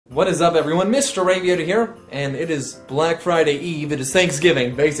What is up, everyone? Mr. Aviator here, and it is Black Friday Eve. It is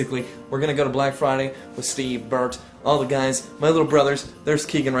Thanksgiving, basically. We're gonna go to Black Friday with Steve, Bert, all the guys, my little brothers. There's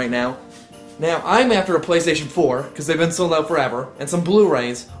Keegan right now. Now, I'm after a PlayStation 4, because they've been sold out forever, and some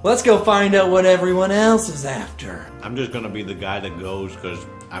Blu-rays. Let's go find out what everyone else is after. I'm just gonna be the guy that goes, because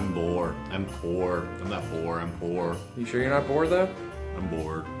I'm bored. I'm poor. I'm not poor, I'm poor. You sure you're not bored, though? I'm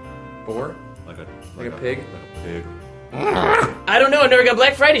bored. Bored? Like a pig? Like a pig. I don't know, I've never got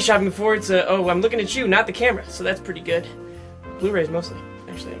Black Friday shopping before. It's oh, I'm looking at you, not the camera, so that's pretty good. Blu-rays mostly,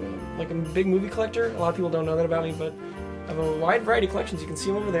 actually. I'm a big movie collector. A lot of people don't know that about me, but I have a wide variety of collections. You can see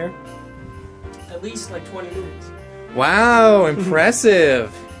them over there. At least like 20 movies. Wow,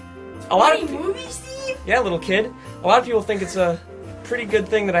 impressive. A lot of movies, Steve? Yeah, little kid. A lot of people think it's a pretty good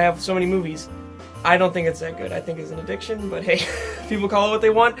thing that I have so many movies. I don't think it's that good. I think it's an addiction, but hey, people call it what they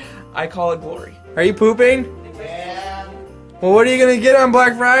want. I call it glory. Are you pooping? Yeah. Well, what are you gonna get on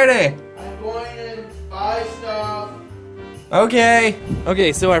Black Friday? I'm going to buy stuff. Okay.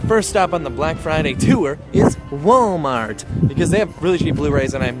 Okay, so our first stop on the Black Friday tour is Walmart, because they have really cheap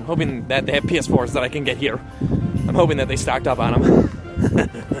Blu-rays, and I'm hoping that they have PS4s that I can get here. I'm hoping that they stocked up on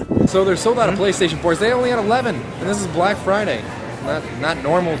them. So they're sold out of PlayStation 4s. They only had 11, and this is Black Friday. Not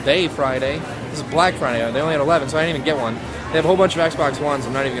normal day Friday. This is Black Friday. They only had 11, so I didn't even get one. They have a whole bunch of Xbox Ones.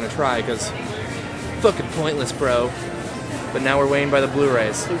 I'm not even gonna try, because fucking pointless, bro. But now we're waiting by the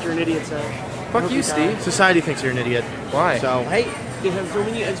Blu-rays. I think you're an idiot, Sash. Fuck you, Steve. Society thinks you're an idiot. Why? So, Hey, they have so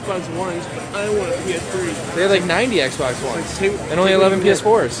many Xbox Ones, but I want a PS3. They have like 90 Xbox Ones, Take- and only take what 11 you can get.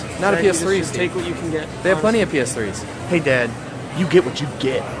 PS4s. Not a PS3, Just Steve. take what you can get. They have plenty of PS3s. hey Dad, you get what you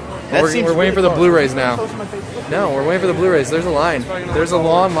get. That seems We're waiting for the really Blu-rays now. No, we're waiting for the Blu-rays. There's a line. There's a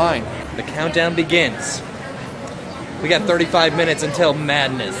long line. The countdown begins. We got 35 minutes until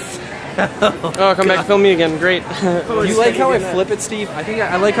madness. Oh, come back to film me again. Great. You like how I flip it, Steve? I think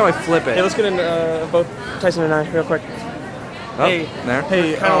I like how I flip Hey, it. let's get in both Tyson and I real quick. Oh, Hey, there.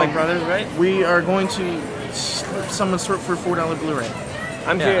 Hey, kind of like brothers, right? we are going to slip someone for $4 Blu-ray.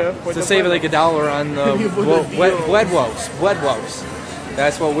 I'm Yeah. here for To the save like $1 on the Bled Woes.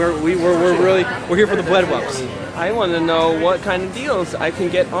 That's what we're here for the Bled Woes. I want to know what kind of deals I can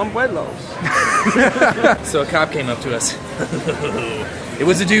get on Buelos. So a cop came up to us. It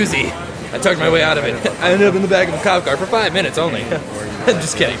was a doozy. I talked my way out of it. I ended up in the back of a cop car for 5 minutes only.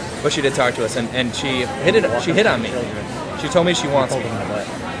 Just kidding. But she did talk to us, and she hit on me. She told me she wants me.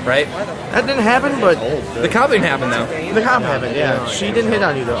 Right? That didn't happen, but The cop didn't happen though. the cop happened. Yeah, she didn't hit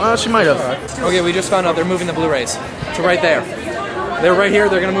on you though. Oh, she might have. Okay, we just found out they're moving the Blu-rays to right there. They're right here.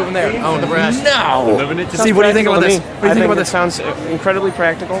 They're gonna move them there. Oh, Nebraska. No. Steve, what do you think about this? What do you think about It this? sounds incredibly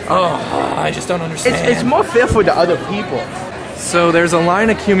practical. Oh, I just don't understand. It's more fair for the other people. So there's a line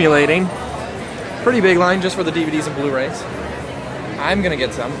accumulating. Pretty big line just for the DVDs and Blu-rays. I'm gonna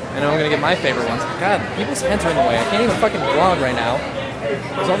get some, and I'm gonna get my favorite ones. God, people's heads are in the way. I can't even fucking vlog right now.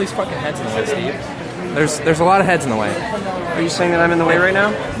 There's all these fucking heads in the way, Steve. There's a lot of heads in the way. Are you saying that I'm in the way right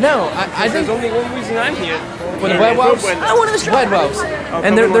now? No, I think There's only one reason I'm here. for the Bled Woes. I want to Bled Woes.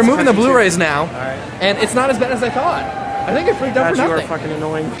 And they're moving the Blu-rays now, and it's not as bad as I thought. I think I freaked out for You are nothing. fucking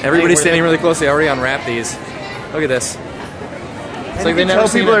annoying. Everybody's standing really closely. I already unwrapped these. Look at this. It's like they never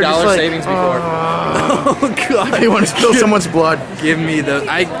seen people a are just dollar like, savings before. Oh God! You want to spill someone's blood? Give me the.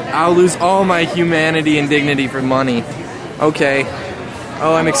 I'll lose all my humanity and dignity for money. Okay.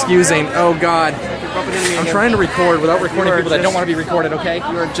 Oh, I'm excusing. Oh God. I'm trying to record without recording people that don't want to be recorded. Okay.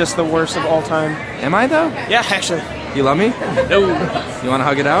 You are just the worst of all time. Am I though? Yeah, actually. You love me? No. You want to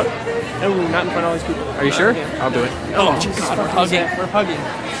hug it out? No, not in front of all these people. Are you sure? I'll do it. Oh, God, we're hugging. We're hugging.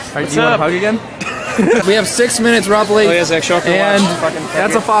 All right, do you want to up? hug again? We have 6 minutes roughly. Oh, yeah, Zach, show off your And watch. Fucking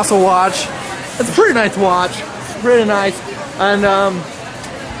that's a Fossil watch. That's a pretty nice watch. Pretty nice. And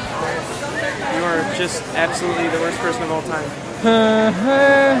You are just absolutely the worst person of all time. Can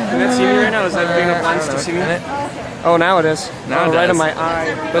that see me right now? Is that big enough lens to see me? Oh, now it is. Now it right does. on my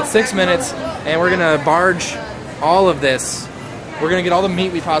eye. But 6 minutes, and we're gonna barge all of this. We're gonna get all the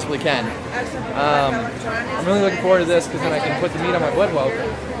meat we possibly can. I'm really looking forward to this because then I can put the meat on my Bled Woe,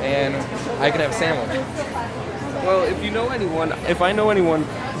 and I can have a sandwich. Well, if you know anyone, if I know anyone,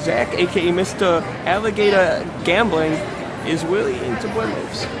 Zach, aka Mr. Alligator Gambling, is really into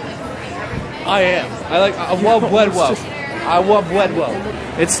Buelos. I am. I love Bled Woe. I love Bled Woe.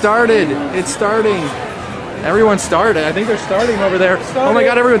 It started. It's starting. Everyone started. I think they're starting over there. Oh my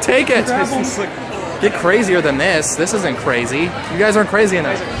God! Everyone, take it. Get crazier than this. This isn't crazy. You guys aren't crazy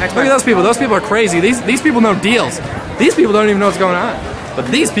enough. Look at those people. Those people are crazy. These people know deals. These people don't even know what's going on. But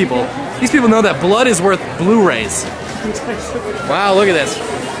these people know that blood is worth Blu-rays. Wow, look at this.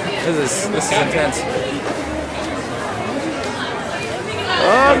 This is intense.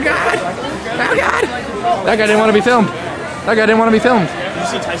 Oh God! Oh God! That guy didn't want to be filmed. That guy didn't want to be filmed.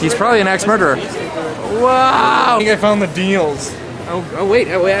 He's probably an ex-murderer. Wow! I think I found the deals. Oh wait,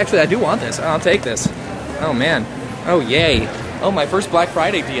 actually I do want this. I'll take this. Oh man. Oh yay. Oh, my first Black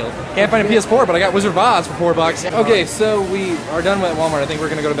Friday deal. Can't find a PS4, but I got Wizard of Oz for $4. Okay, so we are done with Walmart. I think we're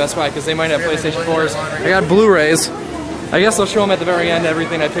gonna go to Best Buy because they might have PlayStation 4s. I got Blu-rays. I guess I'll show them at the very end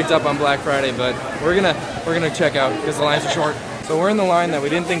everything I picked up on Black Friday, but we're gonna check out because the lines are short. So we're in the line that we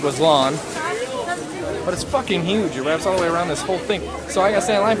didn't think was long, but it's fucking huge. It wraps all the way around this whole thing. So I gotta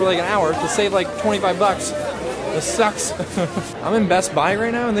stay in line for like an hour to save like 25 bucks. This sucks. I'm in Best Buy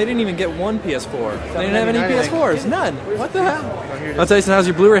right now and they didn't even get one PS4. They didn't have any PS4s. None. What the hell? I'll tell you, how's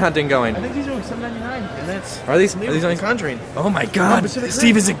your Blu-ray hunting going? I think these are like $7.99, and that's. Are these only Conjuring? Oh my God,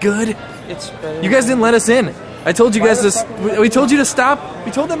 Steve, is it good? It's You guys didn't let us in. I told you guys this. We told you to stop.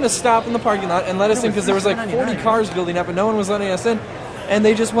 We told them to stop in the parking lot and let us in because there was like 40 cars building up and no one was letting us in, and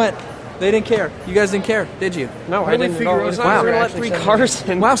they just went. They didn't care. You guys didn't care, did you? No, I didn't. Wow. We're gonna let 3 cars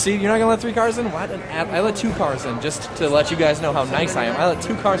in. Wow, Steve, you're not gonna let 3 cars in? What? I let 2 cars in just to let you guys know how nice I am. I let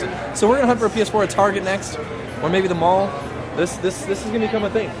 2 cars in. So we're gonna hunt for a PS4 at Target next, or maybe the mall. This is gonna become a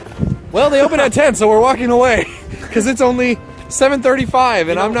thing. Well, they open at 10, so we're walking away because it's only 7:35,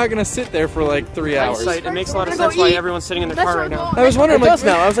 and I'm not gonna sit there for like 3 hours. It makes a lot of sense why everyone's sitting in their car right now. I was wondering, It does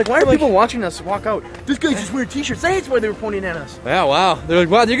like, now. I was like, why are people watching us walk out? This guy just wearing t-shirts. That's why they were pointing at us. yeah, wow. They're like,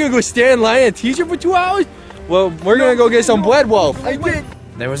 wow, you're gonna go stand in line and teacher for 2 hours? Well, we're gonna go get some Blood Wolf. I did.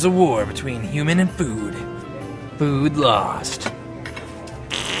 There was a war between human and food. Food lost.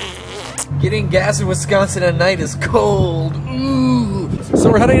 Getting gas in Wisconsin at night is cold. Ooh.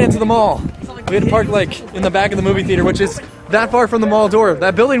 So we're heading into the mall. We had to park like in the back of the movie theater, which is that far from the mall door.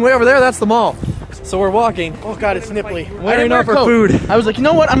 That building way over there, that's the mall. So we're walking. Oh God, it's nipply. Wearing off our food. I was like, you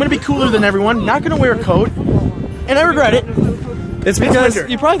know what? I'm gonna be cooler than everyone. Not gonna wear a coat, and I regret it. It's because winter.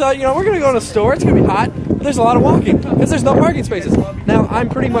 you probably thought, you know, we're gonna go in a store, it's gonna be hot, but there's a lot of walking because there's no parking spaces. Now I'm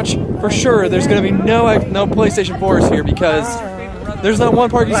pretty much for sure there's gonna be no PlayStation 4s here because there's not one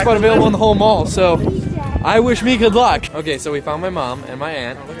parking spot available in the whole mall. So I wish me good luck. Okay, so we found my mom and my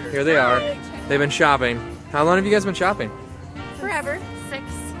aunt. Here they are. They've been shopping. How long have you guys been shopping? Forever. 6.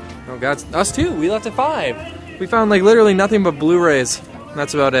 Oh God, us too. We left at 5. We found like literally nothing but Blu-rays.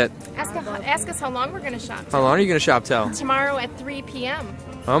 That's about it. Ask us how long we're gonna shop. How long are you gonna shop till? Tomorrow at 3 p.m.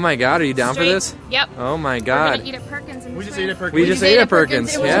 Oh my God, are you down Straight. for this? Yep. Oh my We're God. gonna eat at Perkins and We just ate at Perkins. We just ate at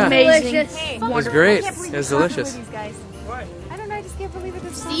Perkins. It was Yeah. amazing. It was great. It was delicious. I don't know. I just can't believe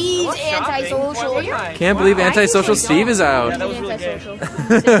it. Steve's antisocial. Can't believe Antisocial Steve is out. That was really gay.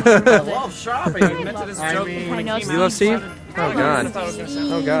 Antisocial. I love shopping. I meant to this joke before we came You love Steve? Oh I God. thought I was gonna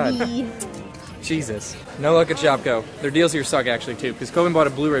say. Oh God. Jesus. No luck at Shopko. Their deals here suck actually too, because Coben bought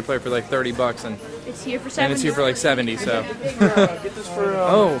a Blu-ray player for like 30 bucks and It's here for and 7. it's here for like 70. So. Get this for.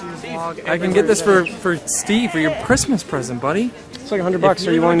 Oh, I can get this for Steve for your Christmas present, buddy. It's like $100.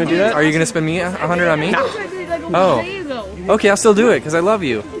 Are you willing to do that? Are you gonna spend me 100 on me? Oh. Okay, I'll still do it because I love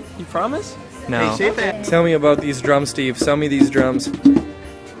you. You promise? No. Say that. Tell me about these drums, Steve. Sell me these drums.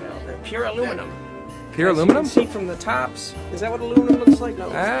 They're pure aluminum. Pure As you aluminum? can see from the tops. Is that what aluminum looks like? No.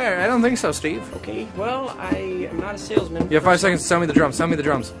 I don't think so, Steve. Okay. Well, I am not a salesman. You have 5 seconds to sell me the drums. Sell me the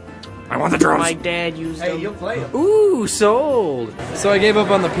drums. I want the drums. My dad used them. play it. Ooh, sold. So I gave up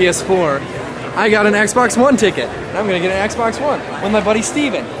on the PS4. I got an Xbox One ticket. And I'm gonna get an Xbox One with my buddy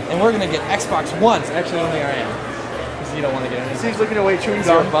Steven. And we're gonna get Xbox Ones. Actually, I don't think I am. Because you don't want to get anything. Steve's looking away, chewing It's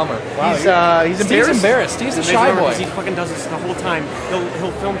gum. a bummer. Wow, He's Steve's embarrassed. embarrassed. Steve's a Amazing shy because He boy. fucking does this the whole time.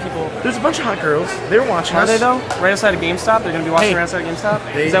 He'll film people. There's a bunch of hot girls. They're watching Are us. they though? Right outside of GameStop? They're gonna be watching Hey. right outside of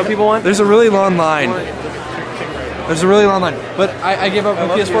GameStop? Is that what people want? There's a really long line. There's a really long line. But I gave up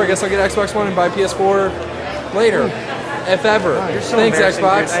my PS4. I guess I'll get Xbox One and buy PS4 later. If ever. So Thanks, embarrassing,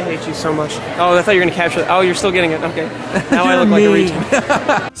 Xbox. dude. I hate you so much. Oh, I thought you were gonna capture it. Oh, you're still getting it. Okay. Now I look like a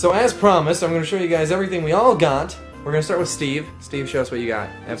retard. So as promised, I'm going to show you guys everything we all got. We're going to start with Steve. Steve, show us what you got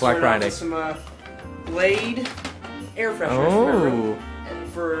at Black Started off Friday. with some Blade air fresheners Oh. for my room,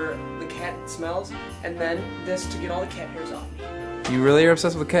 and for the cat smells, and then this to get all the cat hairs off me. You really are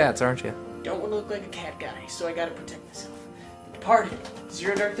obsessed with cats, aren't you? Don't want to look like a cat guy, so I gotta protect myself. The Departed,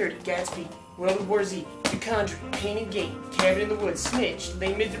 Zero Dark 30, Gatsby, World War Z, The Conjuring, Painted Gate, Cabin in the Woods, Snitch,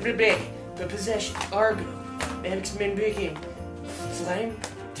 Les Mis de Rebecca, The Possession, Argo, X-Men Begin, Flame,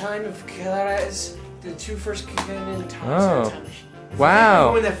 Time of Chaos, the 2 first Covenant Time Oh. Time Machine. I'm Wow.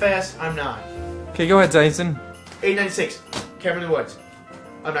 going that fast. I'm not. Okay, go ahead, Tyson. 896. Cabin in the Woods.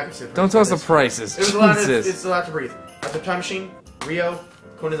 I'm not considering. Don't tell us the prices. It was a lot. Jesus. It's a lot to breathe. The Time Machine, Rio,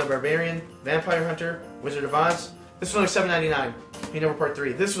 Conan the Barbarian, Vampire Hunter, Wizard of Oz. This was only $7.99. Hangover Part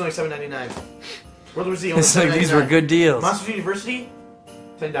 3. This was only $7.99. World War Z only It's like these were $7.99. good deals. Monsters University,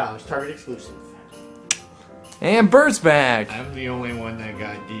 $10. Target exclusive. And Bert's back. I'm the only one that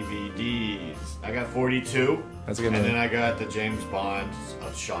got DVDs. I got 42. That's a good And movie. then I got the James Bond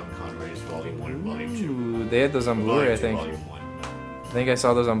of Sean Connery's Volume 1 and Volume 2. Ooh, they had those on Blu-ray, I Volume 2, think. Volume 1. I think I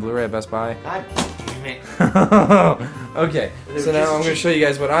saw those on Blu-ray at Best Buy. God damn it. Okay, so now I'm going to show you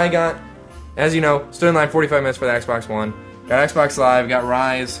guys what I got. As you know, stood in line 45 minutes for the Xbox One. Got Xbox Live, got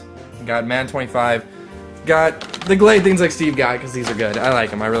Rise, got Madden 25, got the Glade things like Steve got, because these are good. I like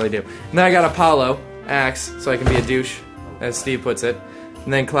them, I really do. And then I got Apollo Axe, so I can be a douche, as Steve puts it.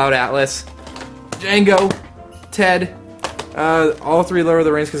 And then Cloud Atlas, Django, Ted, all three Lord of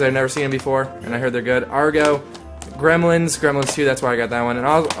the Rings because I've never seen them before, and I heard they're good. Argo, Gremlins 2, that's why I got that one, and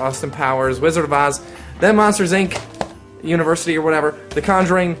Austin Powers, Wizard of Oz, then Monsters Inc., University or whatever, The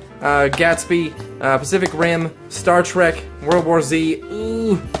Conjuring, Gatsby, Pacific Rim, Star Trek, World War Z,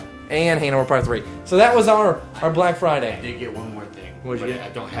 ooh, and Hangover Part 3. So that was our Black I Friday. did get one more thing. What'd you but get?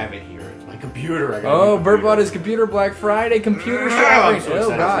 I don't have it here. It's my computer. I got Oh, my Bert computer. bought his computer Black Friday computer I'm shopping. so Oh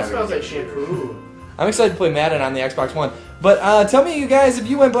excited. That god. smells like shampoo. I'm excited to play Madden on the Xbox One. But tell me, you guys, if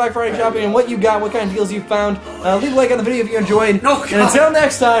you went Black Friday shopping and what you got, what kind of deals you found. Leave a like on the video if you enjoyed. No, and until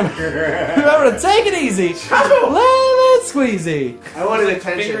next time, remember to take it easy. Lemon squeezy. I wanted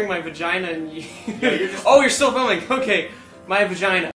Fingering attention. my vagina and you. Yeah, you're just- Oh, you're still filming. Okay, my vagina.